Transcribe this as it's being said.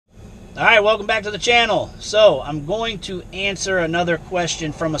Alright, welcome back to the channel. So, I'm going to answer another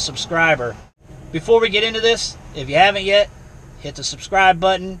question from a subscriber. Before we get into this, if you haven't yet, hit the subscribe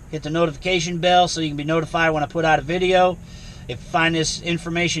button, hit the notification bell so you can be notified when I put out a video. If you find this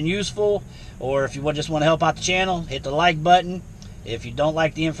information useful, or if you just want to help out the channel, hit the like button. If you don't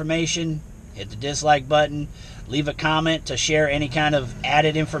like the information, hit the dislike button. Leave a comment to share any kind of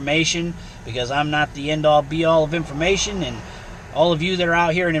added information, because I'm not the end-all be-all of information, and all of you that are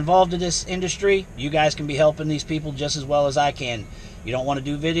out here and involved in this industry, you guys can be helping these people just as well as I can. You don't want to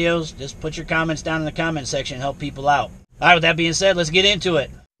do videos, just put your comments down in the comment section and help people out. All right, with that being said, let's get into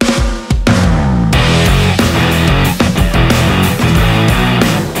it.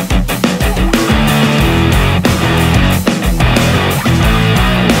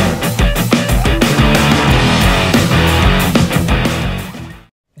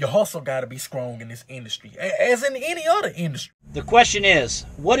 Your hustle got to be strong in this industry, as in any other industry. The question is,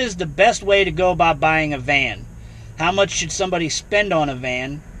 what is the best way to go about buying a van? How much should somebody spend on a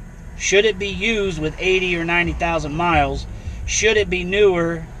van? Should it be used with 80 or 90,000 miles? Should it be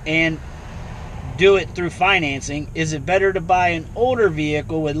newer and do it through financing? Is it better to buy an older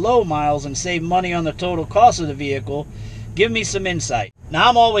vehicle with low miles and save money on the total cost of the vehicle? Give me some insight. Now,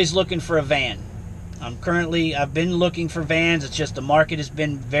 I'm always looking for a van. I've been looking for vans. It's just the market has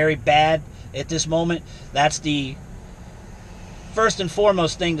been very bad at this moment. That's the first and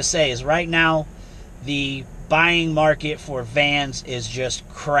foremost thing to say, is right now the buying market for vans is just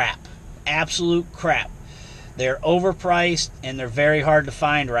crap. Absolute crap. They're overpriced and they're very hard to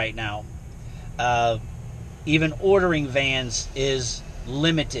find right now. Even ordering vans is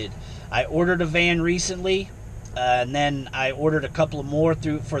limited. I ordered a van recently, and then I ordered a couple more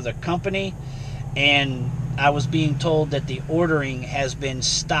for the company, and I was being told that the ordering has been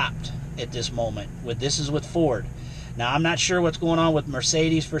stopped at this moment. This is with Ford. Now, I'm not sure what's going on with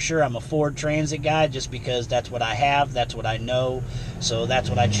Mercedes for sure. I'm a Ford Transit guy just because that's what I have, that's what I know, so that's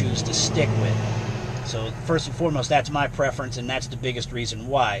what I choose to stick with. So first and foremost, that's my preference, and that's the biggest reason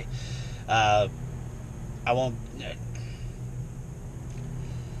why. I won't...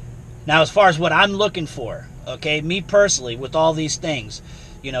 Now, as far as what I'm looking for, okay, me personally, with all these things,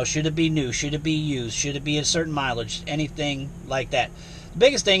 you know, should it be new? Should it be used? Should it be a certain mileage? Anything like that. The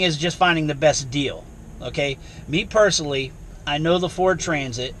biggest thing is just finding the best deal. Okay? Me personally, I know the Ford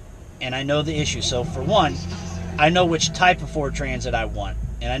Transit, and I know the issue. So, for one, I know which type of Ford Transit I want,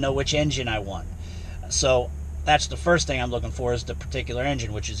 and I know which engine I want. So, that's the first thing I'm looking for, is the particular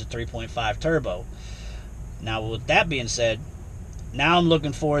engine, which is a 3.5 turbo. Now, with that being said, now I'm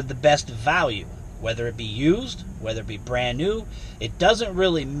looking for the best value. Whether it be used, whether it be brand new, it doesn't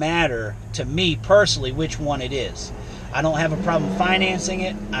really matter to me personally which one it is. I don't have a problem financing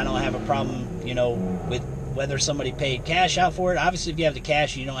it. I don't have a problem, you know, with whether somebody paid cash out for it. Obviously, if you have the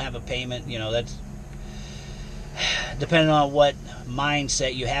cash and you don't have a payment, you know, that's depending on what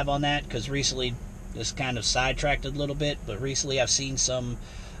mindset you have on that, because recently, this kind of sidetracked a little bit, but recently I've seen some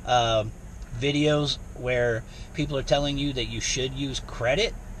videos where people are telling you that you should use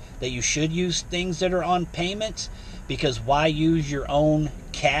credit, that you should use things that are on payments, because why use your own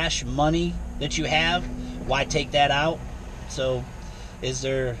cash money that you have? Why take that out? So is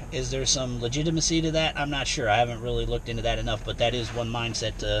there some legitimacy to that? I'm not sure. I haven't really looked into that enough, but that is one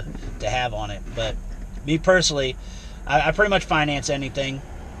mindset to have on it. But me personally, I pretty much finance anything,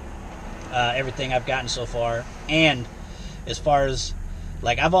 everything I've gotten so far. And as far as,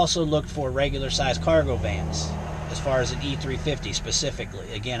 like, I've also looked for regular size cargo vans, as far as an E350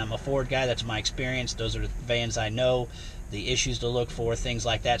 specifically. Again, I'm a Ford guy. That's my experience. Those are the vans I know, the issues to look for, things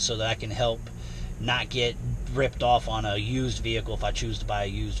like that, so that I can help not get ripped off on a used vehicle if I choose to buy a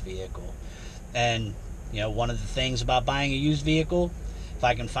used vehicle. And, you know, one of the things about buying a used vehicle, if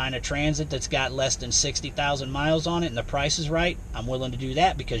I can find a Transit that's got less than 60,000 miles on it and the price is right, I'm willing to do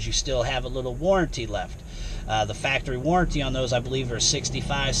that, because you still have a little warranty left. The factory warranty on those, I believe, are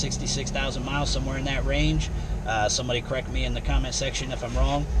 65, 66,000 miles, somewhere in that range. Somebody correct me in the comment section if I'm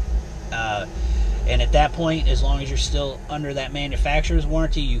wrong. And at that point, as long as you're still under that manufacturer's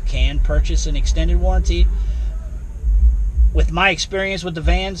warranty, you can purchase an extended warranty. With my experience with the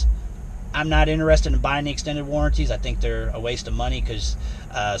vans, I'm not interested in buying the extended warranties. I think they're a waste of money, because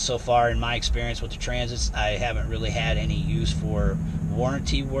so far in my experience with the Transits, I haven't really had any use for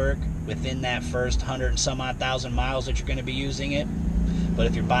warranty work within that first 100 and some odd thousand miles that you're going to be using it. But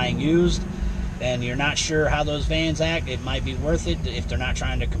if you're buying used and you're not sure how those vans act, it might be worth it if they're not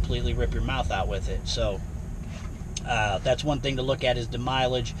trying to completely rip your mouth out with it. So That's one thing to look at, is the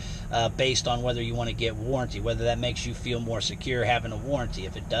mileage based on whether you want to get warranty, whether that makes you feel more secure having a warranty.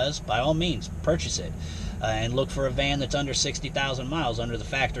 If it does, by all means, purchase it. And look for a van that's under 60,000 miles under the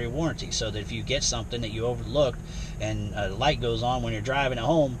factory warranty, so that if you get something that you overlooked and a light goes on when you're driving at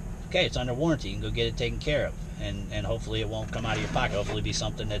home, okay, it's under warranty. You can go get it taken care of. And hopefully it won't come out of your pocket. Hopefully it'll be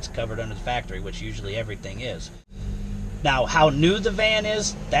something that's covered under the factory, which usually everything is. Now, how new the van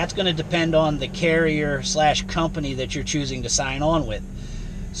is, that's going to depend on the carrier / company that you're choosing to sign on with.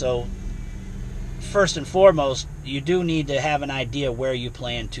 So, first and foremost, you do need to have an idea where you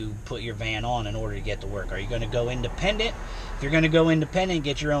plan to put your van on in order to get to work. Are you going to go independent? If you're going to go independent,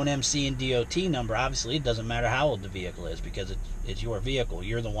 get your own MC and DOT number. Obviously, it doesn't matter how old the vehicle is, because it's your vehicle.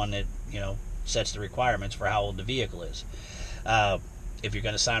 You're the one that, sets the requirements for how old the vehicle is. If you're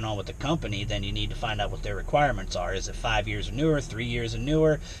going to sign on with the company, then you need to find out what their requirements are. Is it 5 years or newer, 3 years or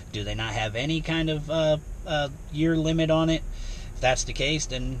newer? Do they not have any kind of year limit on it? If that's the case,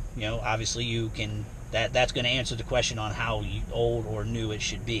 then obviously you can. That's going to answer the question on how old or new it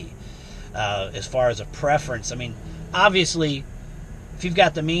should be. As far as a preference, I mean, obviously, if you've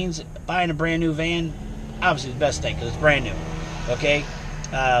got the means, buying a brand new van, obviously the best thing, because it's brand new. Okay.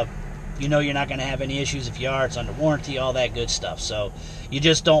 You're not going to have any issues. If you are, it's under warranty, all that good stuff. So you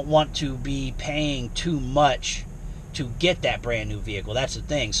just don't want to be paying too much to get that brand new vehicle. That's the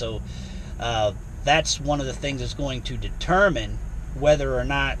thing. So that's one of the things that's going to determine whether or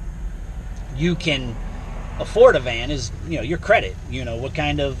not you can afford a van is, your credit. What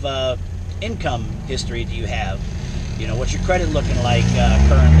kind of income history do you have? What's your credit looking like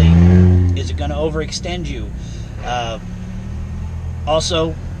currently? Is it going to overextend you?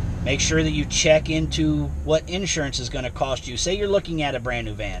 Also, make sure that you check into what insurance is going to cost you. Say you're looking at a brand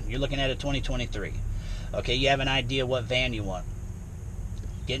new van. You're looking at a 2023. Okay, you have an idea what van you want.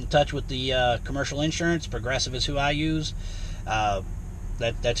 Get in touch with the commercial insurance. Progressive is who I use.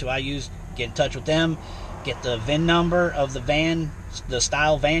 That's who I use. Get in touch with them. Get the VIN number of the van, the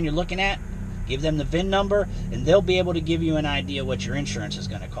style van you're looking at. Give them the VIN number, and they'll be able to give you an idea what your insurance is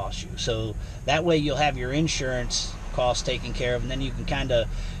going to cost you. So that way you'll have your insurance costs taken care of, and then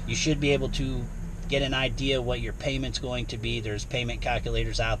you should be able to get an idea what your payment's going to be. There's payment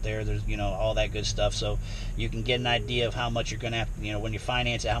calculators out there. There's all that good stuff, so you can get an idea of how much you're going to have, when you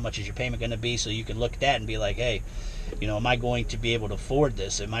finance it, how much is your payment going to be, so you can look at that and be like, hey, am I going to be able to afford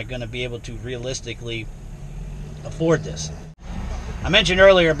this? Am I going to be able to realistically afford this? I mentioned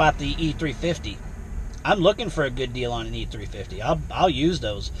earlier about the E350. I'm looking for a good deal on an E350. I'll use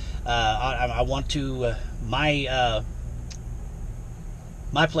those. I want to.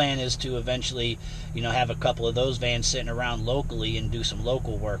 My plan is to eventually, have a couple of those vans sitting around locally and do some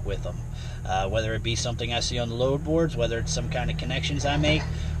local work with them. Whether it be something I see on the load boards, whether it's some kind of connections I make,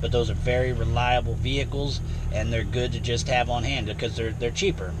 but those are very reliable vehicles, and they're good to just have on hand because they're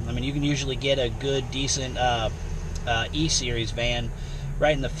cheaper. I mean, you can usually get a good, decent E-Series van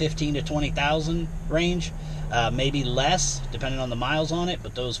right in the 15 to 20,000 range, maybe less depending on the miles on it,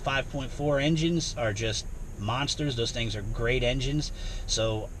 but those 5.4 engines are just monsters. Those things are great engines,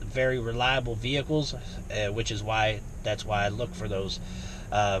 so very reliable vehicles, which is that's why I look for those.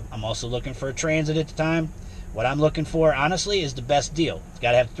 I'm also looking for a Transit at the time. What I'm looking for, honestly, is the best deal. It's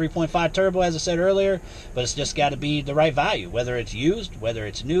got to have 3.5 turbo, as I said earlier, but it's just got to be the right value, whether it's used, whether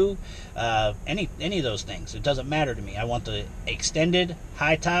it's new, any of those things. It doesn't matter to me. I want the extended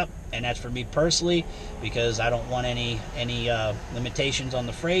high top, and that's for me personally, because I don't want any limitations on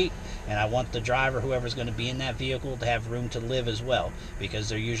the freight, and I want the driver, whoever's going to be in that vehicle, to have room to live as well, because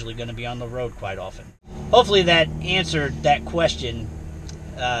they're usually going to be on the road quite often. Hopefully that answered that question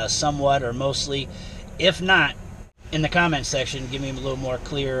somewhat or mostly. If not, in the comment section, give me a little more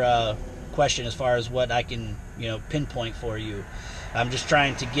clear question as far as what I can, pinpoint for you. I'm just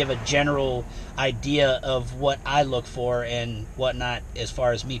trying to give a general idea of what I look for and whatnot as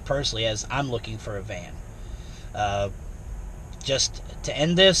far as me personally, as I'm looking for a van. Just to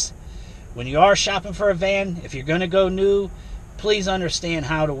end this, when you are shopping for a van, if you're going to go new, please understand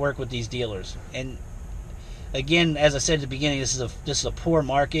how to work with these dealers. And again, as I said at the beginning, this is a poor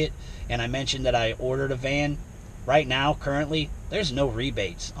market, and I mentioned that I ordered a van. Right now, currently, there's no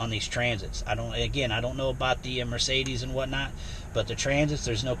rebates on these Transits. I don't know about the Mercedes and whatnot, but the Transits,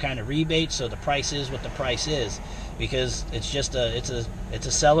 there's no kind of rebate, so the price is what the price is, because it's just it's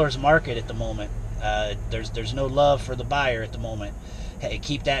a seller's market at the moment. There's no love for the buyer at the moment. Hey,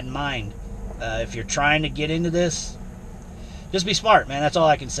 keep that in mind. If you're trying to get into this, just be smart, man. That's all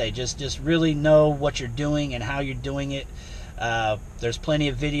I can say. Just really know what you're doing and how you're doing it. There's plenty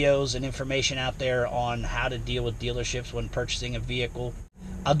of videos and information out there on how to deal with dealerships when purchasing a vehicle.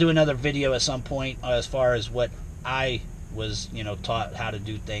 I'll do another video at some point as far as what I was, taught how to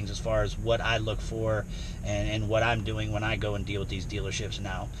do things as far as what I look for and what I'm doing when I go and deal with these dealerships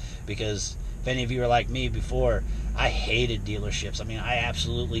now. Because if any of you are like me before, I hated dealerships. I mean, I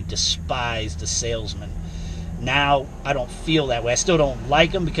absolutely despised the salesman. Now, I don't feel that way. I still don't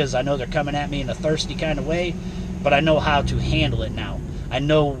like them because I know they're coming at me in a thirsty kind of way, but I know how to handle it now. I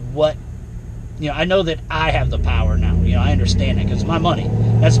know I know that I have the power now. I understand that because it's my money.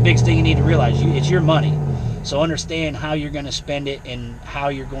 That's the biggest thing you need to realize. It's your money. So understand how you're going to spend it and how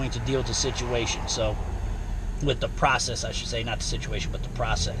you're going to deal with the situation. So, with the process, I should say, not the situation, but the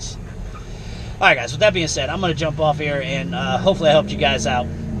process. All right, guys, with that being said, I'm going to jump off here, and hopefully I helped you guys out.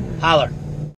 Holler.